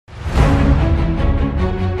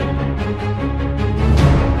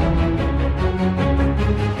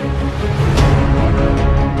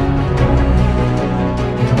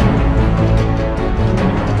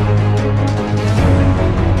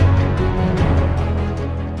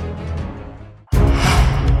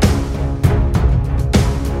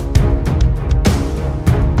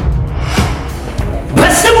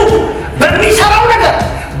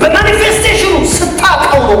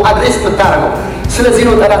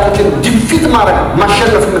ጠላቶችን ዲፊት ማድረግ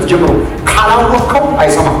ማሸነፍ የምትጀምረው ካላወቅከው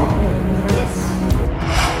አይሰማም።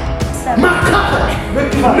 ማካፈል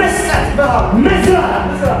መስጠት መዝራት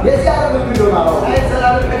የዚያው ቢሆን አለው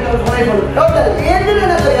አይሰራም ከነው ሆይበል ይሄንን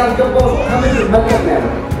ነገር ያልገባው ከምን መከም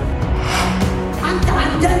ያለው አንተ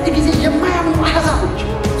አንዳንድ ጊዜ የማያምኑ አህዛቦች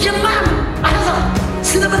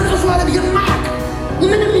ስለ መንፈሱ ዓለም የማያውቅ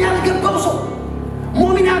ምንም ያልገባው ሰው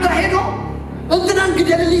ሙእሚና ጋር ሄዶ እንትናን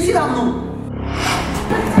ግደልልኝ ሲል አምነው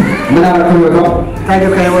ምን አረከው ወጣው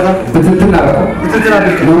ታይገካ ይወጣ ብትንትና አረከው ብትንትና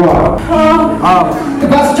ነው አዎ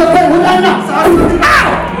ባስቸኳይ ወጣና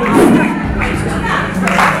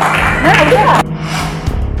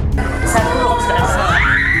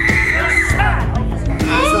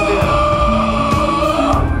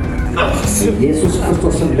ኢየሱስ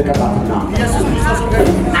ክርስቶስን ልቀጣትና ኢየሱስ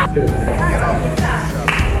ክርስቶስን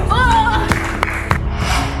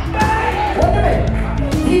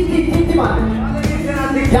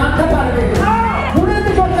ያንተ ባለቤት ሁለት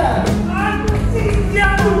ልጆች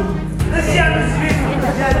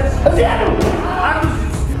እዚያሉ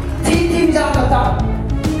ቲቲም ዛመታ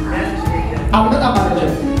አልመጣም ማለት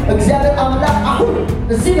እግዚአብሔር አምላክ አሁን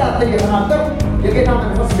እዚህ ላይ ተገናኝተው የጌታ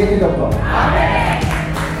መንፈስ ቤት ይገባል።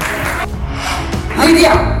 ሊዲያ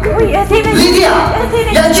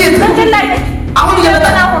ያቺት አሁን እየመጣ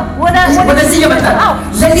ወደዚህ እየመጣ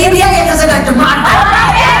ለሊዲያ የተዘጋጀ ማዕድ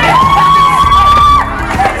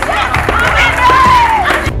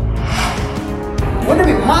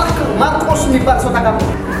ወንድሜ ማርቆስ የሚባል ሰው ታውቃለህ?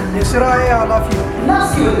 የሥራዬ ኃላፊ ነው።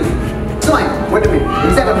 ናሲ ስማኝ ወንድሜ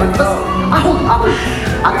እግዚአብሔር መንፈስ አሁን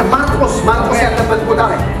አንተ ማርቆስ ያለበት ቦታ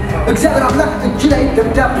ላይ እግዚአብሔር አምላክ እጅ ላይ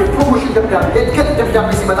ደብዳቤ ፕሮሞሽን ደብዳቤ የድገት ደብዳቤ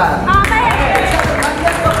ሲመጣ አሜን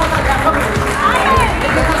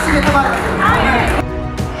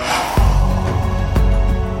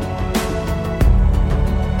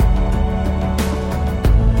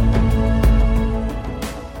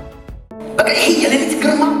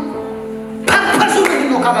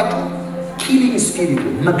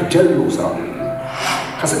መግደል ነው ስራው።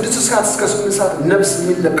 ከ6 ሰዓት እስከ 8 ሰዓት ነፍስ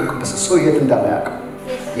የሚለቀቅበት ሰው የት እንዳለ ያውቃል።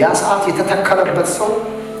 ያ ሰዓት የተተከለበት ሰው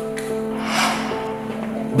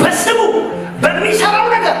በስሙ በሚሰራው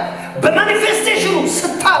ነገር በማኒፌስቴሽኑ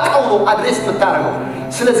ስታውቀው ነው አድሬስ የምታደርገው።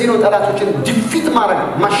 ስለዚህ ነው ጠላቶችን ዲፊት ማድረግ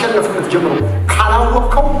ማሸነፍ የምትጀምረው።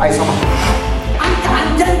 ካላወቅከው አይሰማም። አንተ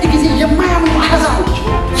አንዳንድ ጊዜ የማያምኑ አህዛቦች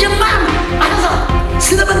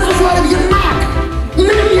ስለ መንፈሱ ዓለም የማያውቅ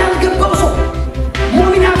ምንም ያልገባው ሰው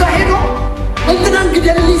ሙእሚና ጋር ሄዶ እንትናን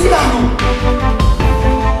ግደልልኝ ሲል አምነው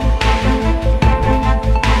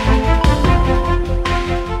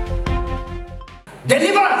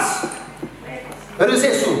ዴሊቨራንስ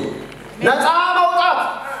ርዕሱ ነፃ መውጣት።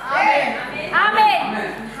 አሜን አሜን።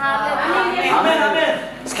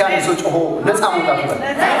 እስኪ አንድ ሰው ጮሆ ነፃ መውጣት ይበል።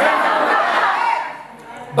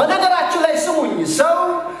 በነገራችን ላይ ስሙኝ፣ ሰው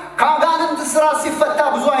ከአጋንንት ስራ ሲፈታ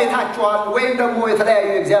ብዙ አይታችኋል፣ ወይም ደግሞ የተለያዩ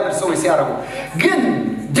እግዚአብሔር ሰዎች ሲያረጉ። ግን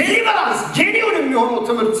ዴሊቨራንስ ጄኒውን የሚሆነው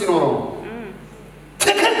ትምህርት ሲኖረው፣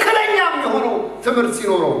 ትክክለኛ የሚሆነው ትምህርት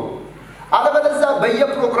ሲኖረው፣ አለበለዚያ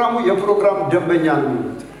በየፕሮግራሙ የፕሮግራም ደንበኛ ነው።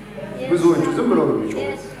 ብዙዎቹ ዝም ብለው ነው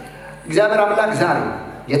የሚጮሁት። እግዚአብሔር አምላክ ዛሬ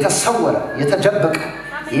የተሰወረ የተደበቀ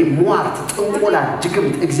የሟርት ጥንቆላ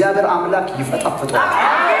ድግምት እግዚአብሔር አምላክ ይፈጠፍጠዋል።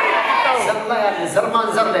 ዘርማ ያለ ዘርማን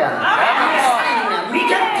ዘርላ ያለ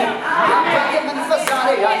ሚገድም ያባየ መንፈስ ዛሬ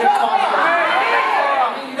ያደቃዋል።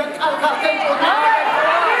 አሜን። ይደቃል ካልከንጮና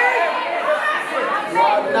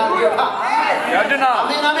ዋናሪታ ያድና።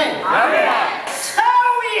 አሜን አሜን። ሰው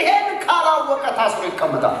ይሄን ካላወቀ ታስሮ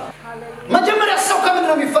ይቀመጣል። መጀመሪያ ሰው ከምን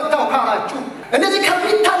ነው የሚፈታው ካላችሁ፣ እነዚህ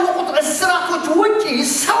ከሚታወቁት እስራቶች ውጪ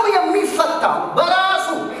ሰው የሚፈታው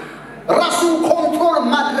ራሱን ኮንትሮል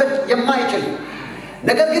ማድረግ የማይችል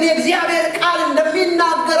ነገር ግን የእግዚአብሔር ቃል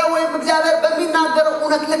እንደሚናገረው ወይም እግዚአብሔር በሚናገረው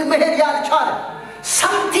እውነት ልክ መሄድ ያልቻለ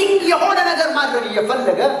something የሆነ ነገር ማድረግ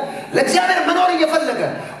እየፈለገ ለእግዚአብሔር መኖር እየፈለገ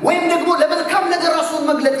ወይም ደግሞ ለመልካም ነገር ራሱን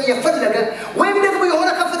መግለጥ እየፈለገ ወይም ደግሞ የሆነ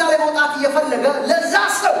ከፍታ ላይ መውጣት እየፈለገ ለዛ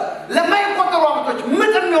ሰው ለማይቆጠሩ ዓመቶች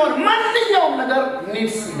ምጥ የሚሆን ማንኛውም ነገር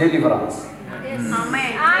needs deliverance።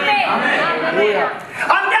 አሜን አሜን።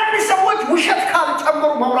 አንዳንድ ሰዎች ውሸት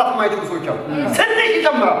ካልጨመሩ ማውራት የማይችሉ ሰዎች አሉ። ትንሽ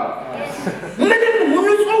ይጨምራሉ፣ ምንም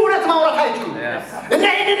ንጹህ እውነት ማውራት አይችሉም። እና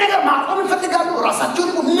ይሄን ነገር ማቆም ይፈልጋሉ። ራሳቸውን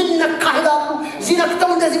ምን ነካህላሉ፣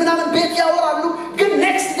 ሲነክተው እንደዚህ ምናምን ቤት ያወራሉ። ግን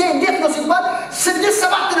ኔክስት ዴይ እንዴት ነው ሲባል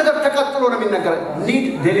 6-7 ነገር ተቀጥሎ ነው የሚነገረው። need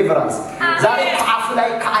deliverance ዛሬ ከአፍ ላይ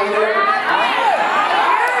ከአይነ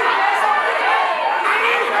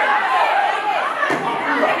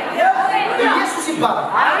ኢየሱስ ይባላል።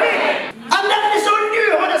 አንዳንድ ሰው እንዲሁ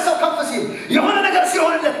የሆነ ሰው ከፍ ሲል የሆነ ነገር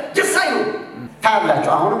ሲሆንለት ደስ አይለው።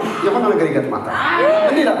 ታያላችሁ። አሁንም የሆነ ነገር ይገጥማታል።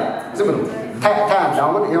 እንዴ ይላል ዝም ብሎ ታያላችሁ። ታያለ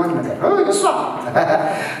አሁን የሆነ ነገር እሷ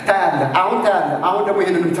ታያለ አሁን ደግሞ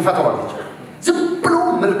ይሄንንም ትፈተዋለች ዝም ብሎ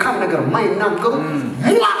መልካም ነገር ማይናገሩ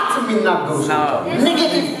ሙላት የሚናገሩ ሰዎች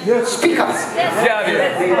ኔጌቲቭ ስፒከርስ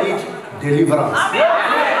ዴሊቨራንስ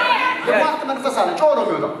የማት መንፈስ አለ ጮህ ነው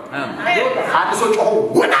የሚወጣው አንድ ሰው ጮህ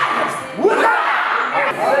ውጣ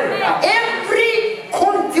ኤቭሪ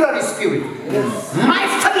ኮንትራሪ ስፒሪት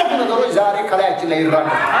ማይፈልጉ ነገሮች ዛሬ ከላያችን ላይ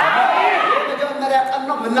ይራገፋሉ የመጀመሪያ ቀን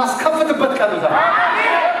ነው የምናስከፍትበት ቀን ነው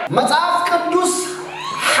መጽሐፍ ቅዱስ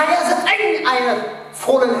 29 አይነት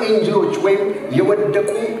ፎረን ኤንጅሎች ወይም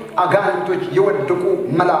የወደቁ አጋንንቶች የወደቁ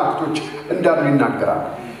መላእክቶች እንዳሉ ይናገራል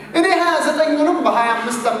እኔ 29ንም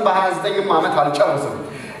በ25ም በ29ም ዓመት አልጨረስም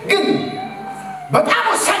ግን በጣም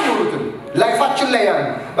ወሳኝ ነው ላይፋችን ላይ ያሉ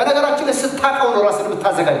በነገራችን ላይ ስታቀው ነው ራስን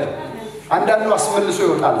የምታዘጋጀው አንዳንዱ አስመልሶ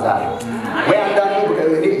ይወጣል ዛሬ ወይ አንዳንዱ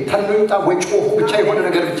ተንውጣ ወይ ጮሁ ብቻ የሆነ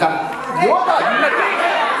ነገር ብቻ ይወጣል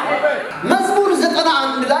መዝሙር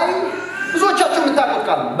 91 ላይ ብዙዎቻችሁ የምታውቁት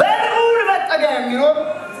በልዑል መጠጊያ የሚኖር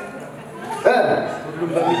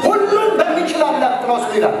ሁሉም በሚችል አምላክ ጥላ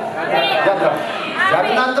ውስጥ ይላል ያድራል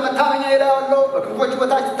ያንተ መታመኛ ይላለው በክንፎች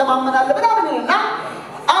በታች ተማመናለህ ብላብኝና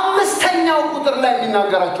አምስተኛው ቁጥር ላይ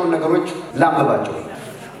የሚናገራቸው ነገሮች ላምባቸው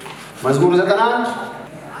መዝሙር 91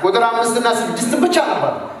 ቁጥር 5 እና 6 ብቻ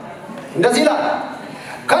ነበር እንደዚህ ይላል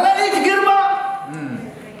ከሌሊት ግርማ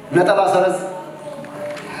ነጠላ ሰረዝ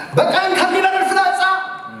በቀን ከሚበረር ፍላጻ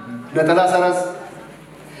ነጠላ ሰረዝ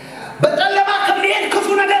በጨለማ ከሚሄድ ክፉ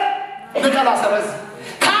ነገር ነጠላ ሰረዝ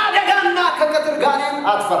ከአደጋና ከቀትር ጋኔን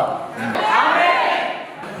አትፈራ አሜን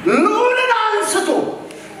ልዑልን አንስቶ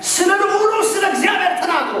ስለ ልዑሉ ስለ እግዚአብሔር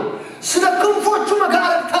ተናግሮ ስለ ክንፎቹ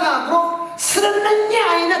መጋረድ ተናግሮ ስለነኚህ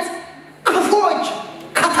አይነት ክፉዎች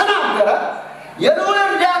ከተናገረ የልዑል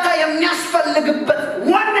እርዳታ የሚያስፈልግበት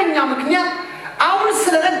ዋነኛ ምክንያት አሁን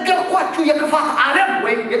ስለነገርኳችሁ የክፋት ዓለም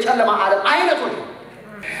ወይም የጨለማ ዓለም አይነቶች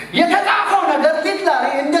የተጻፈው ነገር ሊትላሪ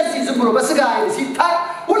እንደዚህ ዝም ብሎ በስጋ አይን ሲታይ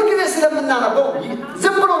ሁልጊዜ ስለምናነበው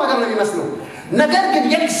ዝም ብሎ ነገር ነው የሚመስለው ነገር ግን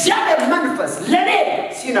የእግዚአብሔር መንፈስ ለኔ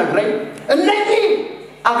ሲነግረኝ እነኚህ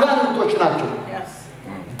አጋንንቶች ናቸው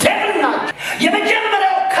ደብል ናቸው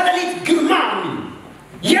የመጀመሪያው ከሌሊት ግርማ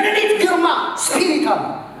የሌሊት ግርማ ስፒሪት አለ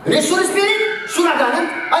እኔ እሱን ስፒሪት እሱን አጋንንት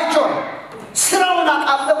አይቼዋለሁ ስራውን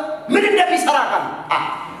አውቃለሁ ምን እንደሚሰራ አውቃለሁ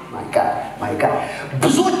ማይ ጋድ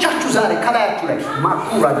ብዙዎቻችሁ ዛሬ ከላያችሁ ላይ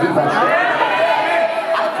ማኩራ ዲቫሽ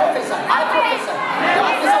አልፕሮፌሰር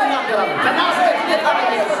ያንተሰውና ደራው ተናስተት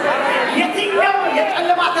የታመየስ የትኛው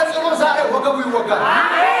የጨለማ ተጽዕኖ ዛሬ ወገቡ ይወጋል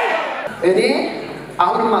እኔ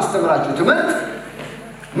አሁን ማስተምራችሁ ትምህርት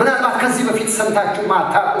ምናልባት ከዚህ በፊት ሰምታችሁ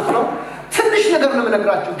ማታውቁት ነው ትንሽ ነገር ነው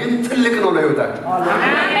የምነግራችሁ ግን ትልቅ ነው ለህይወታችሁ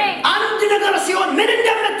አሜን አንድ ነገር ሲሆን ምን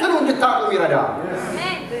እንደምትሉ እንድታውቁ ይረዳል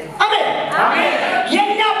አሜን አሜን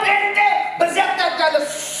የኛ ጴንጤ በዚያ አጣጣለ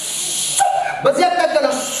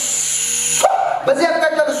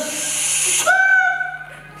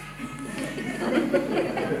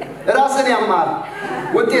ራስን ያማል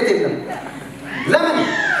ውጤት የለም ለምን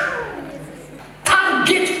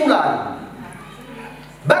ታርጌት ሁላል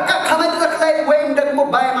በቃ ከመድረክ ላይ ወይም ደግሞ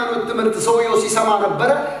በሃይማኖት ትምህርት ሰውየው ሲሰማ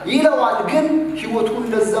ነበር ይለዋል ግን ህይወቱ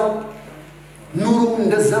እንደዛው ኑሮ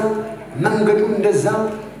እንደዛው መንገዱ እንደዛው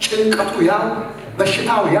ጭንቀቱ ያው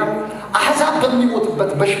በሽታው ያው አሕዛብ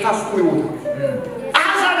በሚሞትበት በሽታ እሱ ይሞታል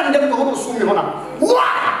አሕዛብ እንደሚሆኑ እሱም ይሆናል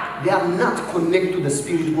they are not connected to the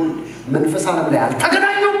spirit world መንፈስ ዓለም ላይ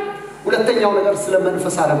አልተገናኙም ሁለተኛው ነገር ስለ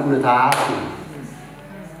መንፈስ ዓለም እውነታ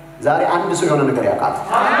ዛሬ አንድ ሰው የሆነ ነገር ያውቃል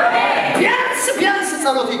ቢያንስ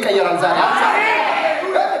ጸሎት ይቀየራል ዛሬ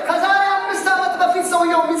ከዛሬ 5 ዓመት በፊት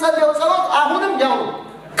ሰውየው የሚጸልየው ጸሎት አሁንም ያው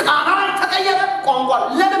ቃል ተቀየረ ቋንቋ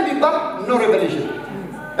ለምን ቢባል ኖ ሬቨሌሽን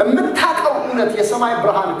የምታውቀው እውነት የሰማይ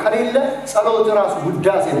ብርሃን ከሌለ ጸሎት ራሱ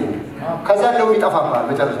ውዳሴ ነው ከዛ ነው የሚጠፋባል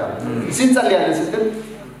መጨረሻ ሲንጸልይ ያለ ስትል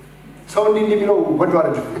ሰው እንዲህ የሚለው ወዶ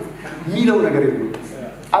አይደል የሚለው ነገር የለም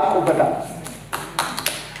አቆበታል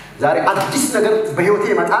ዛሬ አዲስ ነገር በህይወቴ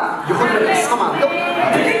ይመጣል የሆነ ነገር ሰማለሁ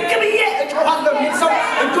ድንቅ ብዬ እጮሃለሁ የሚል ሰው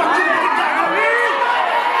እጆቹን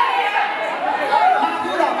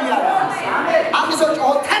አንድ ሰው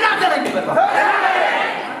ጮሆ ተናገረኝ ይበላል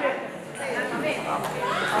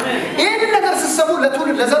ይህን ነገር ስትሰሙ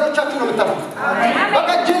ለትውልድ ለዘሮቻችሁ ነው የምታውቁት በቃ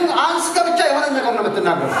ጅን አንስተ ብቻ የሆነ ነገር ነው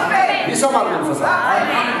የምትናገሩ ይሰማል መንፈሳ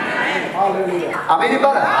አሜን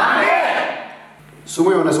ይባላል ስሙ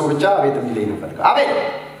የሆነ ሰው ብቻ አቤት የሚለኝ ነው ፈልጋ አቤት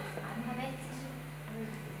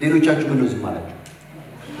ሌሎቻችሁ ምን ነው ዝም አላችሁ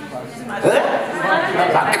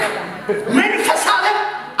መንፈስ ዓለም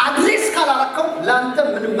አድሬስ ካላረከው ላንተ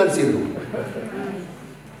ምንም መልስ የለውም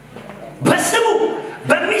በስሙ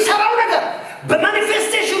በሚሰራው ነገር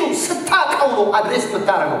በማኒፌስቴሽኑ ስታቀው ነው አድሬስ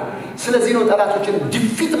የምታረገው ስለዚህ ነው ጠላቶችን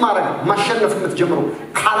ዲፊት ማድረግ ማሸነፍ የምትጀምረው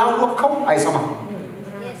ካላወቀው አይሰማም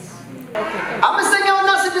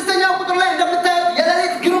አምስተኛውና ስድስተኛው ቁጥር ላይ እንደምታዩት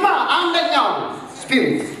የሌሊት ግርማ አንደኛው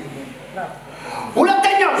ስፒሪት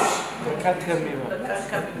ሁለተኛው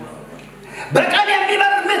በቀን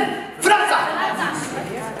የሚበር ምን ፍላጻ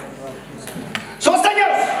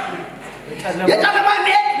ሶስተኛው የጨለማ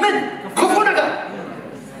ምን ክፉ ነገር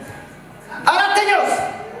አራተኛው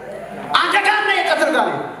አደጋና የቀትር ጋር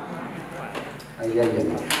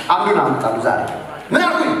አያየና አንዱን አምጣሉ ዛሬ ምን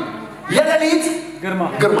አልኩኝ የሌሊት ግርማ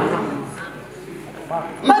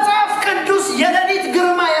መጽሐፍ ቅዱስ የሌሊት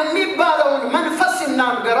ግርማ የሚባለውን መንፈስ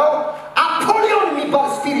ሲናገረው አፖሊዮን የሚባል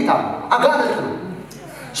ስፒሪት አለ አጋንንት ነው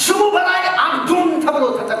ስሙ በላይ አብዱን ተብሎ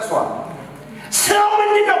ተጠቅሷል ስራው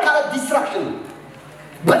ምንድነው ካለ ዲስትራክሽን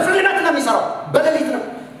በፍልመት ነው የሚሰራው በሌሊት ነው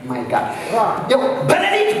ማይ ጋድ ያው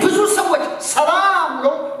በሌሊት ብዙ ሰዎች ሰላም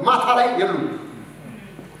ነው ማታ ላይ የሉ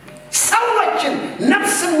ሰዎችን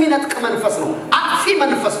ነፍስ የሚነጥቅ መንፈስ ነው አጥፊ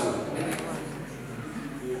መንፈስ ነው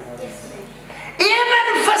ይሄ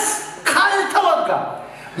መንፈስ ካልተወጋ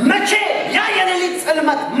መቼ ያ የሌሊት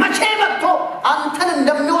ጽልመት መቼ መጥቶ አንተን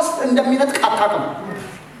እንደሚወስድ እንደሚነጥቅ አታውቅም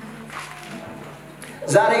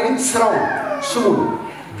ዛሬ ግን ስራው ስሙ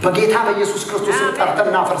በጌታ በኢየሱስ ክርስቶስ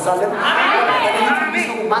ጠርተና ፈርሳለን አሜን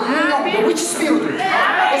ማንኛውም የዊች ስፒሪት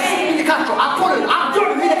እሱ ሚልካቸው አፖሎን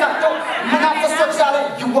አብዶን ሚልካቸው መናፍስቶች ዛሬ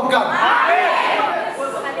ይወጋሉ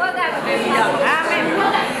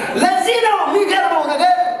ለዚህ ነው የሚገርመው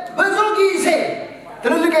ነገር ብዙ ጊዜ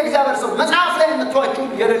ትልልቅ የእግዚአብሔር ሰው መጽሐፍ ላይ የምትዋቸው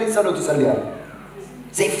የሌሊት ጸሎት ይጸልያሉ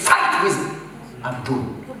they fight with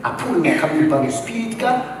አፖሎን ከሚባሉ ስፒሪት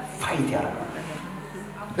ጋር ፋይት ያደርጋሉ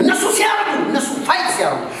እነሱ ሲያረጉ እነሱ ፋይት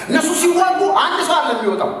ሲያረጉ እነሱ ሲዋጉ አንድ ሰው አለ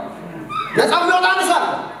የሚወጣው ነፃ የሚወጣ አንድ ሰው አለ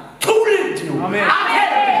ትውልድ ነው አሜን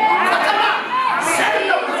ከተማ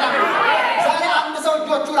ሰለው ዛሬ አንድ ሰው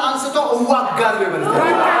እጆቹን አንስቶ እዋጋለሁ ይበላል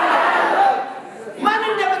ማን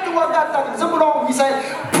እንደምትዋጋ አታውቅም ዝም ብሎ ሚሳኤል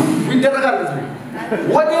ይደረጋል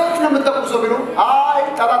ወዴት ነው የምትተኩሰው ቢሉ አይ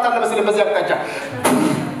ጠላት አለ መሰለኝ በዚህ አቅጣጫ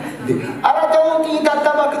አራተው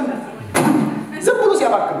ይታጣባክን ዝም ብሎ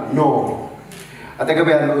ሲያባክን ኖ አጠገብ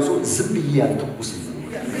ያለው ሰው ዝም ብዬ አልተኩስ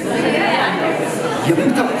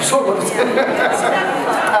የምትተኩሰው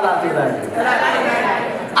ጠላት ይላል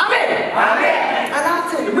አሜን አሜን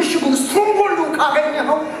ጠላትን ምሽጉን ስትሮንጎልዱን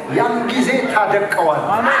ካገኘኸው ያን ጊዜ ታደቀዋል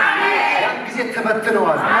አሜን ያን ጊዜ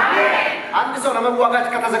ተበትነዋል አሜን አንድ ሰው ለመዋጋት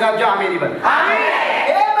ከተዘጋጀ አሜን ይበል አሜን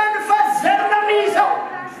ይሄ መንፈስ ዘር ነው የሚይዘው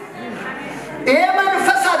ይሄ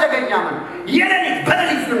መንፈስ አደገኛ ነው የሌሊት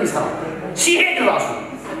በሌሊት ነው የሚሰራው ሲሄድ ራሱ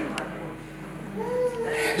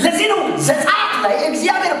ለዚህ ነው ዘጸአት ላይ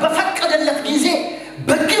እግዚአብሔር በፈቀደለት ጊዜ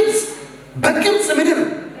በግብጽ ምድር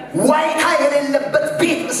ዋይታ የሌለበት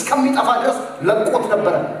ቤት እስከሚጠፋ ድረስ ለቆት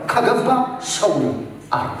ነበር ከገባ ሰው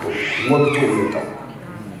አርዶ ወግቶ ወጣው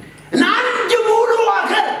እና አንድ ሙሉ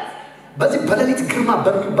አገር በዚህ በሌሊት ግርማ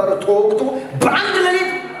በሚባለው ተወግቶ በአንድ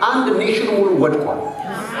ሌሊት አንድ ኔሽን ሙሉ ወድቋል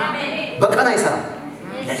አሜን በቀን አይሰራም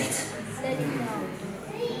ሌሊት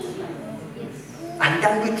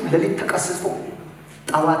አንዳንዶቹ ሌሊት ተቀስፈው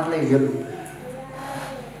ጠዋት ላይ የሉ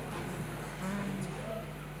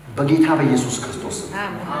በጌታ በኢየሱስ ክርስቶስ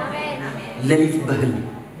አሜን ሌሊት በህልም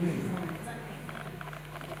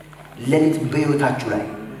ሌሊት በህይወታችሁ ላይ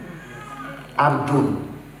አብዱን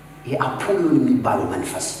የአፖሎን የሚባለው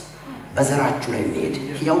መንፈስ በዘራችሁ ላይ ሊሄድ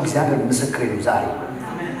ያው እግዚአብሔር ምስክሬ ነው ዛሬ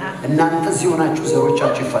እናንተ ዚሆናችሁ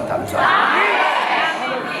ዘሮቻችሁ ይፈታሉ ዛሬ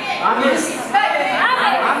አሜን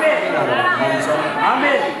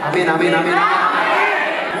አሜን አሜን አሜን አሜን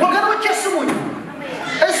ወገኖች ስሙኝ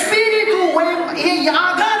ስፒሪቱ ወይም ይሄ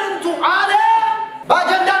ያጋንንቱ አለ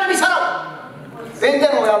ባጀንዳ ነው የሚሰራው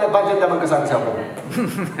እንደው ያለ ባጀንዳ መንቀሳቀስ ያቆም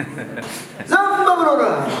ዘም ብሎ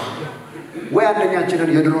ነው ወይ አንደኛችንን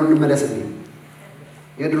የድሮን እንመለስልኝ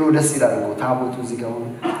የድሮ ደስ ይላል እኮ ታቦቱ እዚህ ጋር ሆኖ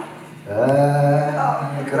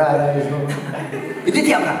ክራራ ይዞ እንዴት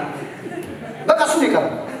ያምራል በቃ እሱ ነው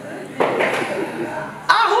የቀረው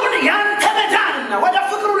አሁን ያንተ መዳንና ወደ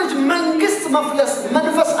ፍቅሩ ልጅ መንግስት መፍለስ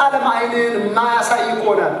መንፈስ ዓለም አይንን ማያሳይ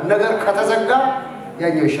ከሆነ ነገር ከተዘጋ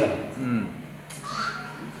ያኛው ይሻላል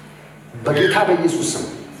በጌታ በኢየሱስ ስም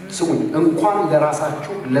ስሙኝ እንኳን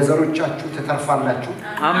ለራሳችሁ ለዘሮቻችሁ ተተርፋላችሁ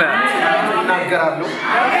አሜን እናገራለሁ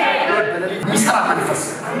በሌሊት ሚስጥር መንፈስ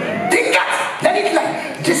ድንገት ሌሊት ላይ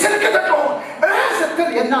ጅስልክ ተቆ ስትል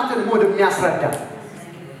የእናትን ሞድ የሚያስረዳ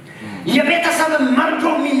የቤተሰብ መርዶ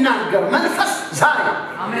የሚናገር መንፈስ ዛሬ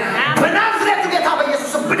አሜን በናዝሬት ጌታ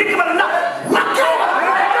በኢየሱስ ስም ብድግ በልና ወጣው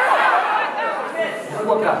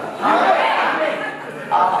ወጋ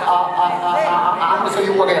አንድ ሰው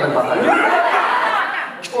ይወጋ ይላል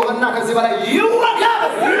ጮህና ከዚህ በላይ ይወጋ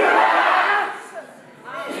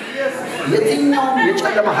ማንኛውም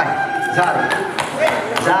የጨለማ ኃይል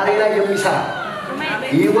ዛሬ ላይ የሚሰራ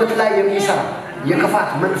ህይወት ላይ የሚሰራ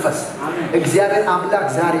የክፋት መንፈስ እግዚአብሔር አምላክ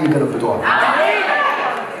ዛሬ ይገለብጠዋል።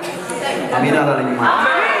 አሜን አላለኝም?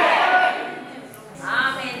 አሜን።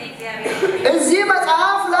 እዚህ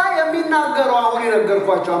መጽሐፍ ላይ የሚናገረው አሁን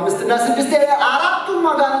የነገርኳቸው 5 እና 6 አራቱም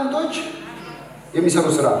አጋንንቶች የሚሰሩ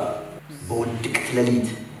ስራ በውድቅት ሌሊት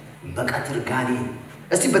በቀትር ጋኔን።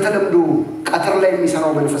 እስቲ በተለምዶ ቀትር ላይ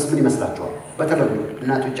የሚሰራው መንፈስ ምን ይመስላችኋል? በተለምዶ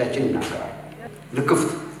እናቶቻችን ይናገራሉ። ልክፍት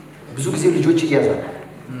ብዙ ጊዜ ልጆች ይያዛሉ።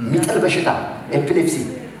 ሚጥል በሽታ ኤፒሌፕሲ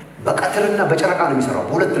በቀትርና በጨረቃ ነው የሚሰራው።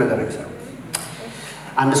 በሁለት ነገር ነው የሚሰራው።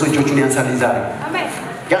 አንድ ሰው እጆቹን ያንሳል ዛሬ አሜን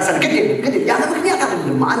ያንሳል። ግን ያለ ምክንያት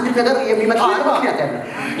አይደለም። አንድ ነገር የሚመጣው ያለ ምክንያት ያለ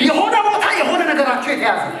የሆነ ቦታ የሆነ ነገራቸው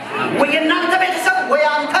የተያዘ ወይ እናንተ ቤተሰብ ወይ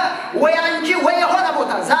አንተ ወይ አንቺ ወይ የሆነ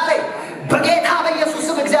ቦታ ዛሬ በጌታ በኢየሱስ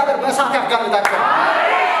ስም እግዚአብሔር በእሳት ያጋልጣቸዋል።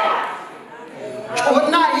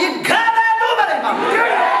 ጮህና ይገለጡ በለማ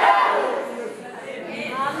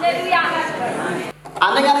ሃሌሉያ።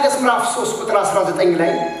 አንደኛ ነገሥት ምዕራፍ 3 ቁጥር 19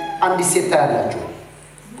 ላይ አንዲት ሴት ታያላችሁ።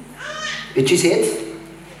 እቺ ሴት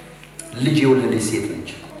ልጅ የወለደች ሴት ነች።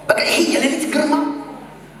 በቃ ይሄ የሌሊት ግርማ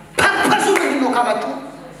ፐርፐሱ ምንድን ነው ካላችሁ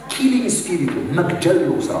ኪሊንግ ስፒሪት መግደል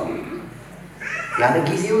ነው ስራው። ያለ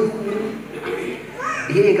ጊዜው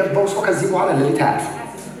ይሄ የገባው ሰው ከዚህ በኋላ ሌሊት አያልፍም።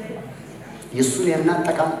 የእሱን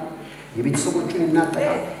ያናጠቃል፣ የቤተሰቦቹን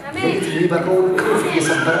ያናጠቃል። ሌሊት የሚበረውን ክንፍ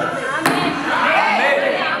እየሰበረ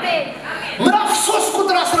ምዕራፍ 3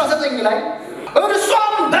 ቁጥር 19 ላይ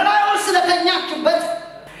እርሷም በላዩ ስለተኛችበት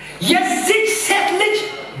የዚች ሴት ልጅ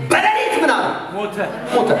በሌሊት ምን አለ? ሞተ።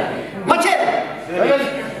 መቼ?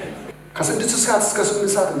 ከ6 ሰዓት እስከ 8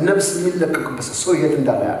 ሰዓት ነፍስ የሚለቀቅበት ሰው የት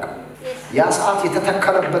እንዳለ ያውቃል። ያ ሰዓት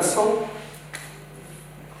የተተከለበት ሰው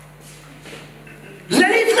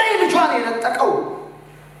ሌሊት ላይ ልጇን የነጠቀው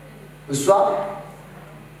እሷ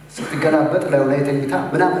ስትገላበጥ ላይ ተኝታ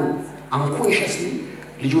ምናምን አንኮንሽስሊ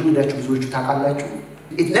ልጅ ወለዳችሁ። ብዙዎቹ ታውቃላችሁ።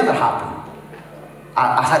 it never happened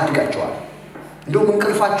አሳድጋቸዋል። እንደውም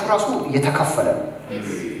እንቅልፋችሁ ራሱ የተከፈለ ነው።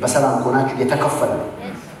 በሰላም ሆናችሁ የተከፈለ ነው።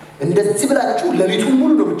 እንደዚህ ብላችሁ ሌሊቱን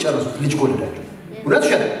ሙሉ ነው የምትጨርሱት ልጅ ወለዳችሁ። እውነት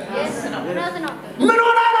ነው። ምን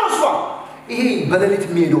ሆና ነው እሷ? ይሄ በሌሊት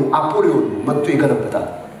የሚሄደው አፖሊዮን መጥቶ ይገለበጣል።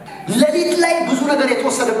 ሌሊት ላይ ብዙ ነገር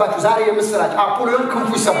የተወሰደባችሁ ዛሬ የምስራች አፖሊዮን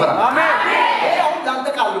ክንፉ ይሰበራል። አሜን። ያው ዳንተ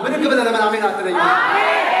ቃሉ ብድግ ብለህ ለምን አሜን አትለኝ?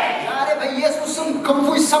 አሜን። ዛሬ በኢየሱስ ስም ክንፉ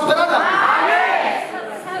ይሰበራል። አሜን።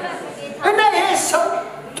 እና ይሄ ሰው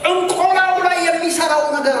ጥንቆላው ላይ የሚሰራው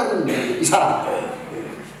ነገር ይሰራል።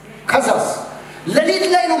 ከዛስ ሌሊት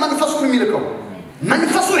ላይ ነው መንፈሱን የሚልከው።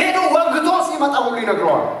 መንፈሱ ሄዶ ወግቶ ሲመጣ ሁሉ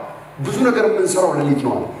ይነግረዋል። ብዙ ነገር የምንሰራው ሌሊት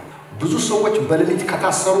ነው። ብዙ ሰዎች በሌሊት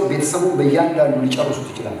ከታሰሩ ቤተሰቡን በእያንዳንዱ ሊጨርሱት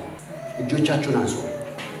ይችላል። እጆቻችሁን አንሱ።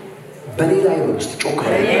 በሌላ ውስጥ ጮክ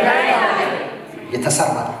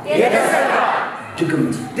የተሰራ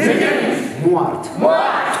ድግምት፣ ሟርት፣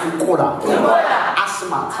 ጥንቆላ፣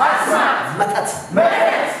 አስማት፣ መተት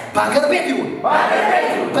በአገር ቤት ይሁን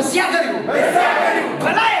በዚህ ሀገር ይሁን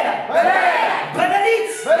በላይ በሌሊት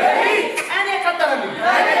ቀን የቀጠረልኝ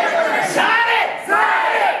ዛሬ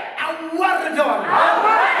አዋርደዋለሁ።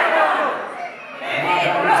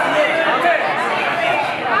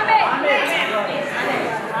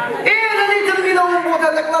 ይህ ሌሊት የሚለውን ቦታ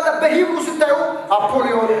ጠቅላላ በሂብሩ ስታዩ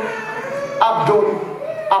አፖሊዮን አብዶን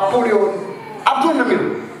ነው የሚለው።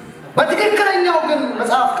 በትክክለኛው ግን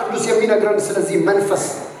መጽሐፍ ቅዱስ የሚነግረን ስለዚህ መንፈስ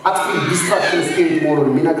አጥፊ ዲስትራክሽን ስፒሪት መሆኑን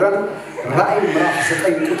የሚነግረን ራእይ ምዕራፍ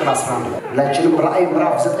 9 ቁጥር 11 ላይ ሁላችንም ራእይ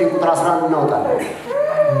ምዕራፍ 9 ቁጥር 11 እናወጣለን።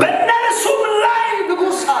 በእነርሱም ላይ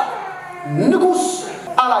ንጉሥ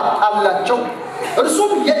አላቸው፣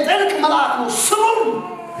 እርሱም የጥልቅ መልአክ ነው። ስሙም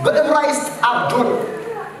በዕብራይስጥ አብዶን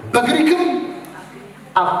በግሪክም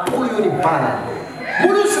አፖሊዮን ይባላል።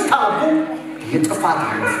 ሙሉ ስታነቡ የጥፋት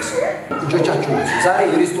መንፈስ እጆቻችሁ ዛሬ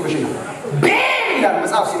የሪስቶሬሽን ነው ይላል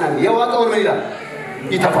መጽሐፍ ሲናገር። የዋጠውን ምን ይላል?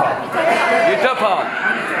 ይተፋል።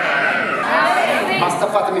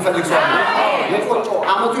 ማስተፋት የሚፈልግ ሰው አለ። የቆጨው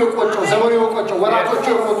አመቱ የቆጨው ዘመኑ የቆጨው ወራቶቹ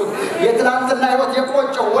የቆጩት የትላንትና ህይወት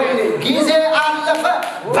የቆጨው ወይኔ ጊዜ አለፈ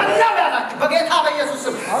በላው ያላችሁ በጌታ በኢየሱስ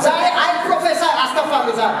ስም ዛሬ አይ ፕሮፌሰር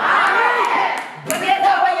አስተፋለሁ። ዛሬ በጌታ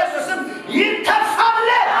በኢየሱስ ስም ይተፋል።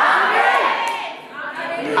 አሜን።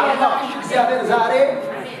 አምላክሽ እግዚአብሔር ዛሬ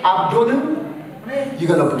አብዶንን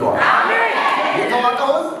ይገለብጠዋል። አሜን።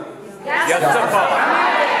 የተዋቀውን ያስተፋል።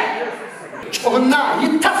 ጮህና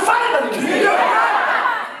ይተፋል።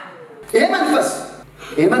 ይሄ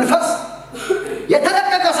መንፈስ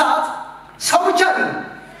የተለቀቀ ሰዓት ሰው ብቻ አይደለም፣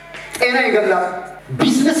 ጤና ይገላል፣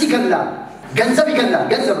 ቢዝነስ ይገላል፣ ገንዘብ ይገላል።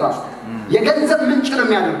 ገንዘብ ራሱ የገንዘብ ምንጭ ነው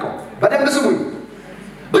የሚያደርገው። በደንብ ስሙኝ።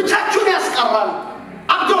 ብቻችሁን ያስቀራል።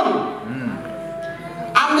 አብዶን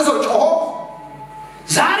አንድ ሰው ጮሆ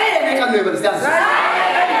ቀን ነው ይበልስ ያስ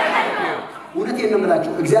እውነቴን ነው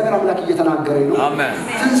የምላችሁ እግዚአብሔር አምላክ እየተናገረኝ ነው አሜን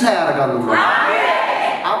ትንሣኤ ያደርጋሉ አሜን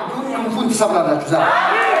አብዱን ክንፉን ትሰብራላችሁ ዛሬ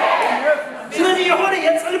ስለዚህ የሆነ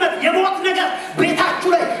የጽልመት የሞት ነገር ቤታችሁ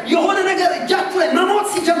ላይ የሆነ ነገር እጃችሁ ላይ መሞት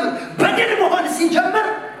ሲጀምር በድል መሆን ሲጀምር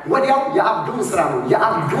ወዲያው የአብዱን ስራ ነው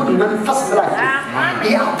የአብዱን መንፈስ ብላችሁ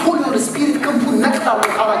የአፖሎን ስፒሪት ክንፉን ነቅታሉ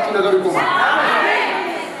ካላችሁ ነገር ይቆማል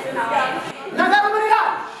ነገር ምን ይላል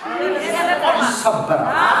ይሰበራል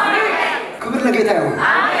ክብር ለጌታ ይሁን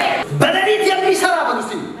በሌሊት የሚሰራ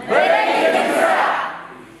በሉስቲ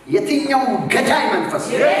የትኛው ገዳይ መንፈስ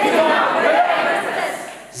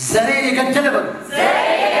ዘሬን የገደለ በሉ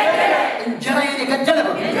እንጀራዬን የገደለ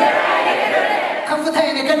በሉ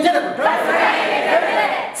ከፍታዬን የገደለ በሉ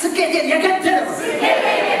ስኬቴን የገደለ በሉ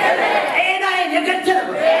ጤናዬን የገደለ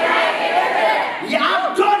በሉ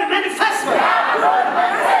የአብዶን መንፈስ በሉ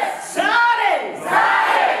ዛሬ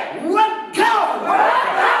ወጋው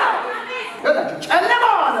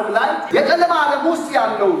ጨለማው ዓለም ላይ የጨለማ ዓለም ውስጥ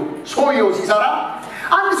ያለው ሰውየው ሲሰራ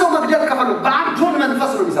አንድ ሰው መግደል ከፈለጉ በአብዶን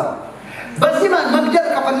መንፈስ ነው የሚሰራው በዚህ መግደል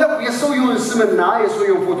ከፈለጉ የሰውየውን ስምና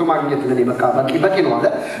የሰውየውን ፎቶ ማግኘት ለኔ በቂ ነው አለ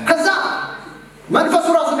ከዛ መንፈሱ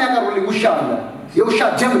ራሱ የሚያቀርብልኝ ውሻ አለ የውሻ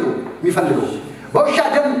ደም ነው የሚፈልገው በውሻ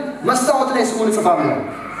ደም መስታወት ላይ ስሙን ጽፋለሁ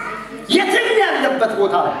የትም ያለበት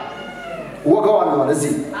ቦታ ላይ ወጋዋለሁ አለ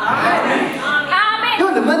እዚህ አሜን አሜን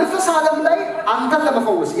ይሁን መንፈስ ዓለም ላይ አንተን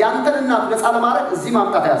ለመፈወስ ያንተን እናት ነፃ ለማድረግ እዚህ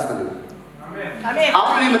ማምጣት አያስፈልግም አሜን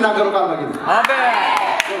አሁን እኔ የምናገረው ቃል በጌታ አሜን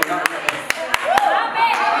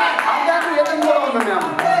የጥንቆላው ነው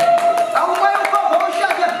የሚያምኑ ጠንቋዩ እኮ በውሻ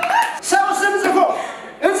ደም ሰው ስም ጽፎ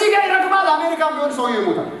እዚህ ጋር ይረግማል አሜሪካም ቢሆን ሰው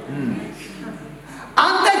ይሞታል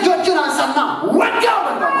አንተ እጆችን አንሳና ወጋው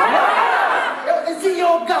በለው እዚህ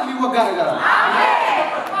የወጋ የሚወጋ ነገር አለ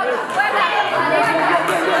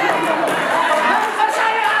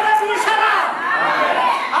መንፈሳዊ ዓለም ይሰራል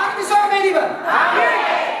አንድ ሰው ምን ይበል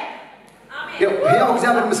ያው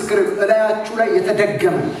እግዚአብሔር ምስክር እላያችሁ ላይ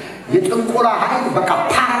የተደገመ የጥንቆላ ኃይል በቃ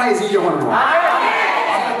ፓራላይዝ እየሆነ ነው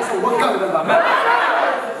ወጋው በለው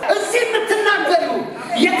እዚህ የምትናገሩ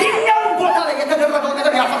የትኛው ቦታ ላይ የተደረገው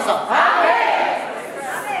ነገር ያፈርሳል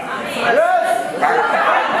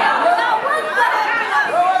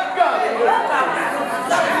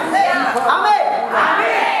አሜን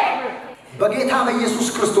በጌታ በኢየሱስ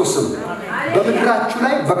ክርስቶስ ስም በምድራችሁ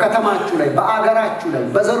ላይ በከተማችሁ ላይ በአገራችሁ ላይ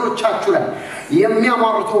በዘሮቻችሁ ላይ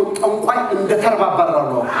የሚያማርተው ጠንቋይ እንደ ተርባባራው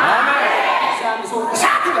ነው አሜን ሲያንሶ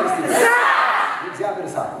ሳት ይበልስ እግዚአብሔር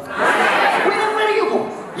ሳት ወይንም ይቆ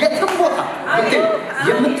የትም ቦታ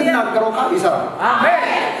የምትናገረው ቃል ይሰራል አሜን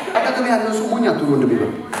አጠገብ ያለው ሰው ሞኛ ትሉ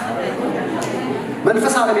እንደሚበል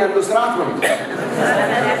መንፈስ ዓለም ያለው ስርዓት ነው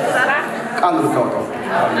ቃል ልታወጣው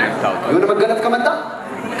የሆነ መገለጥ ከመጣ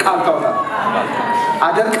ቃል ታወጣ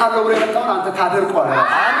አደርቃለሁ ብሎ የመጣውን አንተ ታደርቀዋለህ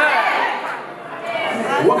አሜን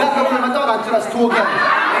ወጋለሁ ብሎ የመጣውን አንተ ራስ ትወጋለህ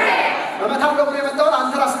እመታለሁ ብሎ የመጣውን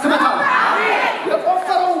አንተ ራስ ትመታለህ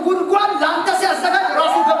የቆፈረውን ጉድጓድ ለአንተ ሲያዘጋጅ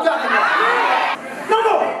ራሱ ገብቶ ያገኛል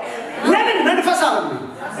ለምን መንፈስ ዓለም ነው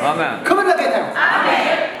አሜን ክብር ለጌታ ይሁን አሜን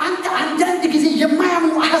አንተ አንዳንድ ጊዜ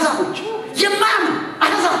የማያምኑ አህዛቦች የማያምኑ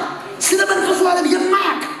አህዛብ ስለ መንፈሱ ዓለም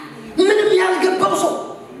የማያውቅ ምንም ያልገባው ሰው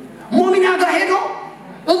ሙእሚና ጋር ሄዶ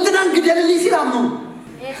እንትናን ግደልልኝ ሲል አምኑ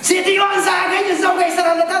ሴትዮዋን ሳያገኝ እዛው ጋር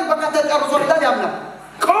ይሰራለታል በቃ ተጨርሶለታል ያምናል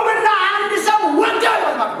ቆምና አንድ ሰው ወጋው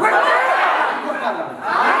ይባላል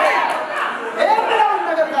አሜን ኤብራው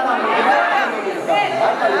ነገር ካላለ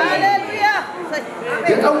ሃሌሉያ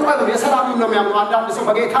የጠንቋዩ የሰላሙ ነው የሚያምኑ አንዳንድ ሰው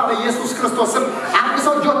በጌታ በኢየሱስ ክርስቶስ ስም አንድ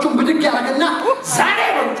ሰው እጆቹን ብድግ ያደርግና ዛሬ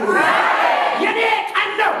ወንጩ የኔ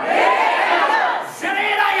ቀን ነው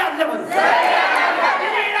ዘሬራ ያለበ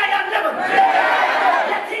ዘሬራ ያለበ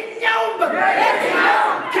የትኛውም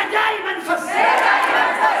ከዳይ መንፈስ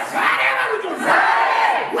ዛሬ ወንጩ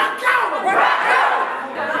ወጋው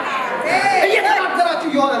እየተናገራችሁ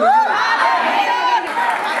ይሆነ ነው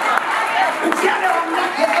እግዚአብሔር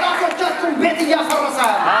አምላክ የጠላቶቻችሁን ቤት እያፈረሰ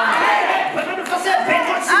አሜን በመንፈስ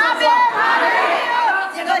ቤቶች አሜን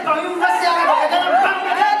የገባው ይንፈስ ያለው የገባው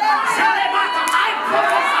ነገር ዛሬ ማታ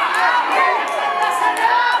አይፈረስ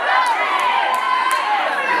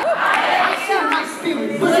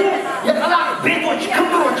ብዙ የጠላት ቤቶች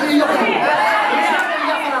ክምሮች እየሆኑ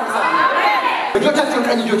እያፈረሰ ልጆቻችሁን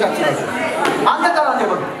ቀኝ ልጆቻችሁ አንተ ጠላት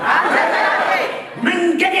ይሆን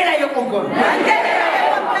መንገዴ ላይ የቆምከው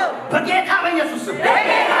በጌታ በኢየሱስ ስም እኔ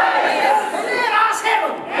ራሴ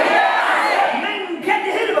ነው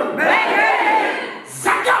መንገድህን ነው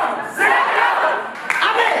ዘጋው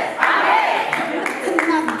አሜን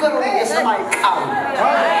የምትናገረው የሰማይ ቃል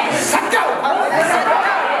ዘጋው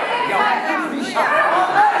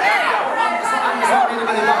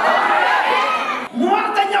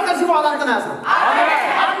ሟርተኛው ከዚህ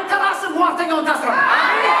ሁለተኛው ታስራ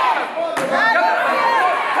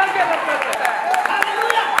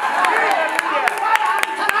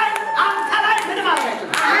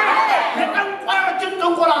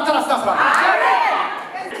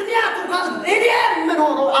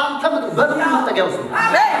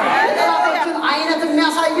አይነት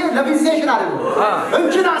የሚያሳየ ለቪዜሽን አይደለም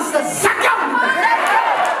እንጂና አስተዛጋው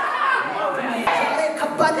ዛሬ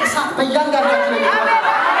ከባድ እሳት በእያንዳንዳችን ላይ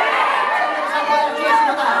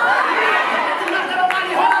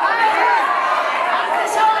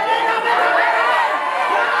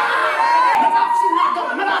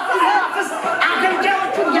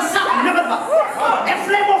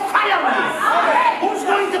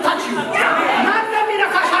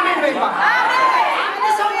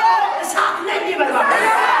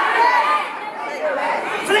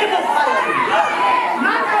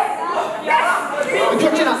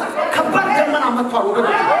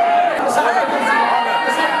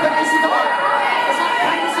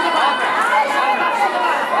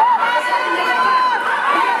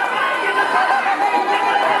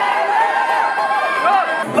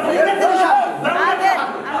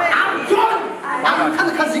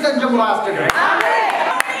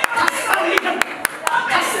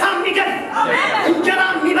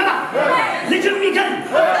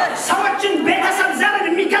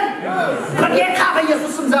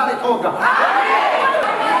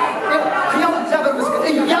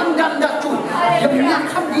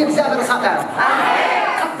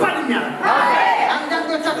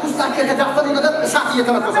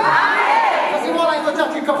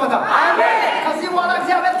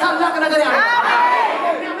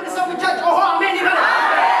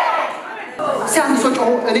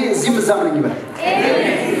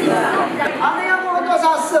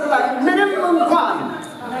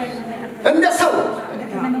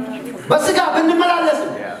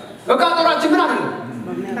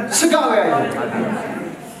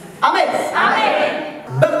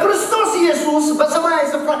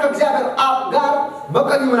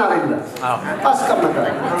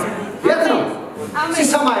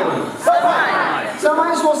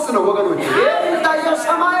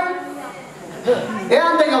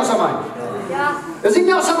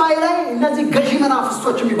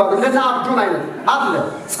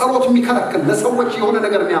ለሰዎች የሆነ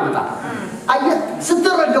ነገር የሚያመጣ አየ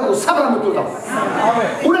ስትረገው ሰብረ ምትወጣው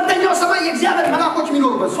ሁለተኛው ሰማይ የእግዚአብሔር መላእክቶች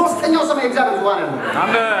የሚኖሩበት ሶስተኛው ሰማይ የእግዚአብሔር ዙፋን ነው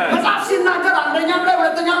አሜን መጽሐፍ ሲናገር አንደኛው ላይ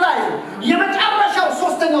ሁለተኛው ላይ የመጨረሻው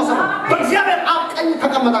ሶስተኛው ሰማይ በእግዚአብሔር አብ ቀኝ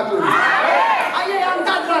ተቀመጣችሁ አየ ያንተ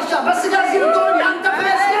አድራሻ በስጋ ሲልቶ ያንተ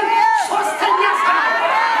ፕሬዝደንት ሶስተኛ ሰማይ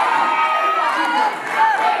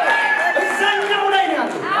እዛኛው ላይ ነው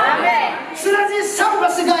አሜን ስለዚህ ሰው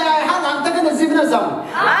በስጋ ያያል አንተ ግን እዚህ ብነዛው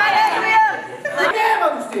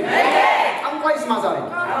አንቋይስ ማዛሪ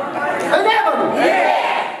እኔ በሉ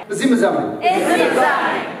እዚህ ምዛም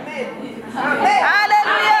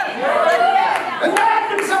ሃሌሉያ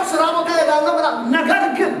እንደም ሰው ስራ ቦታ ያለው ነገር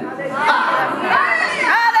ግን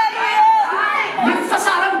ሃሌሉያ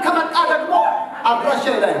መንፈሳለም ከመጣ ደግሞ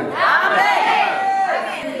አድራሻ ላይ ነው አሜን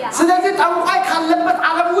ስለዚህ ጠንቋይ ካለበት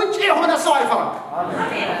ዓለም ውጪ የሆነ ሰው አይፈራም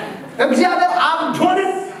እግዚአብሔር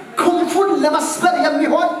አብዶንን ክንፉን ለመስበር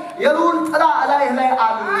የሚሆን የሉል ጥላ ላይ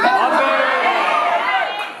አለ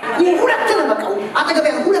ሁለት ነው በቃው አጠገብ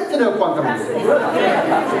ያለው ሁለት ነው እንኳን ተመልሶ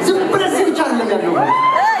ዝም ብለህ ብቻ አይደለም ያለው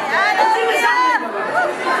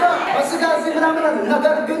በስጋ እዚህ ምናምን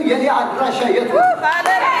ነገር ግን የኔ አድራሻ የት ነው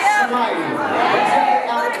ሰማይ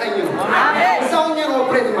ቀኝ ነው እዛውኛ ነው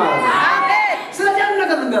ኦፕሬት ማለት ስለዚህ አንድ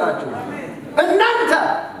ነገር ልንገራችሁ እናንተ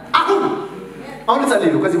አሁን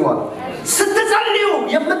ጸልዩ ከዚህ በኋላ ስትጸልዩ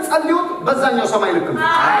የምትጸልዩት በዛኛው ሰማይ ልክ ነው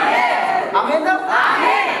አሜን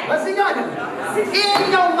አሜን በዚህኛው አይደለም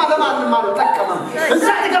ይሄኛው ማለት ተቀመም እዛ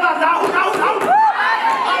ትገባለህ አሁን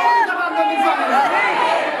ትገባለህ ቢፋን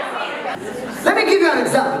let me give you an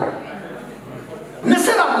example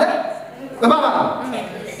ንስር አለ እባብ አለ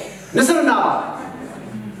ንስርና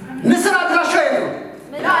ንስር አድራሻ የት ነው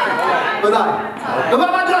በላይ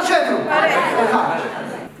እባብ አድራሻ የት ነው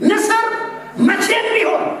ንስር መቼም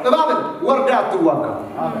ቢሆን እባብን ወርዳ አትዋጋ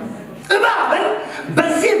እባብን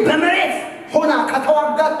በዚህ በመሬት ሆና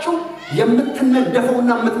ከተዋጋችሁ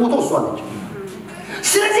የምትነደፈውና የምትሞተው እሷ ነች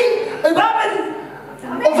ስለዚህ እባብን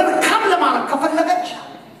ኦቨርካም ለማድረግ ከፈለገች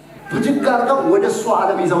ብድግ አድርገው ወደ እሷ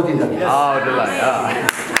ዓለም ይዘውት ይላል ደላይ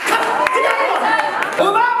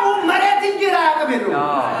እባቡ መሬት እንጂ ያቀም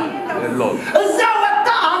የለውም እዛ ወጣ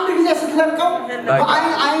አንድ ጊዜ ስትለቀው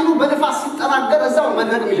በአይኑ በነፋስ ሲጠናገር እዛው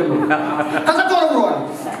መድረቅ ይጀምራል ከዛ ተወርውሯል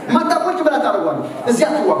ማጣቆች ብላ ታርጓል እዚያ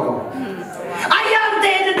ተዋጋው አያንተ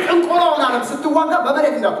ይሄን እንቆራውን ዓለም ስትዋጋ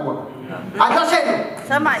በመሬት እንዳትዋጋ አዳሻይ ነው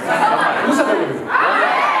ሰማይ ሙሰደው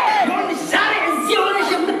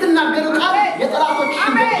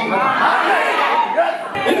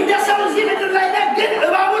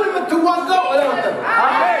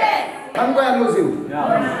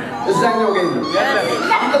እዛኛው ጋር የለም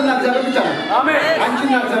አንተና እግዚአብሔር ብቻ ነው አሜን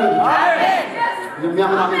አንቺና እግዚአብሔር ብቻ አሜን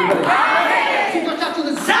የሚያምን አሜን በል አሜን ሲቶቻችሁን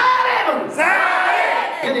ዛሬ ነው ዛሬ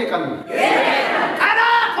የኔ ቀን ነው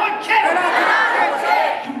ቀናቶቼ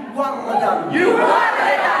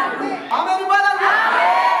ይዋረዳሉ